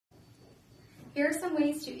Here are some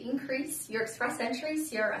ways to increase your Express Entry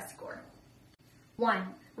CRS score. 1.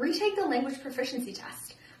 Retake the language proficiency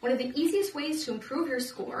test. One of the easiest ways to improve your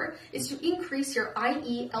score is to increase your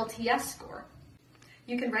IELTS score.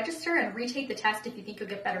 You can register and retake the test if you think you'll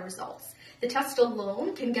get better results. The test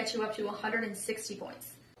alone can get you up to 160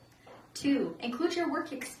 points. 2. Include your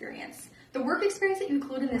work experience. The work experience that you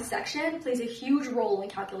include in this section plays a huge role in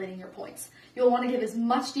calculating your points. You'll want to give as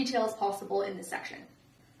much detail as possible in this section.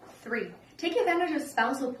 3. Take advantage of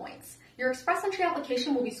spousal points. Your Express Entry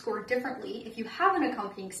application will be scored differently if you have an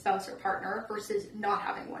accompanying spouse or partner versus not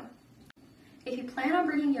having one. If you plan on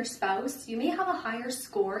bringing your spouse, you may have a higher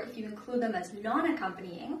score if you include them as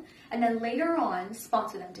non-accompanying and then later on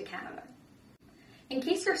sponsor them to Canada. In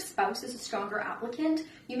case your spouse is a stronger applicant,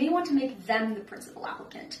 you may want to make them the principal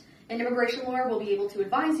applicant. An immigration lawyer will be able to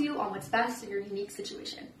advise you on what's best in your unique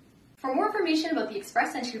situation. For more information about the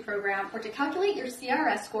Express Entry program or to calculate your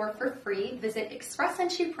CRS score for free, visit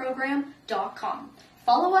expressentryprogram.com.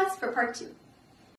 Follow us for part 2.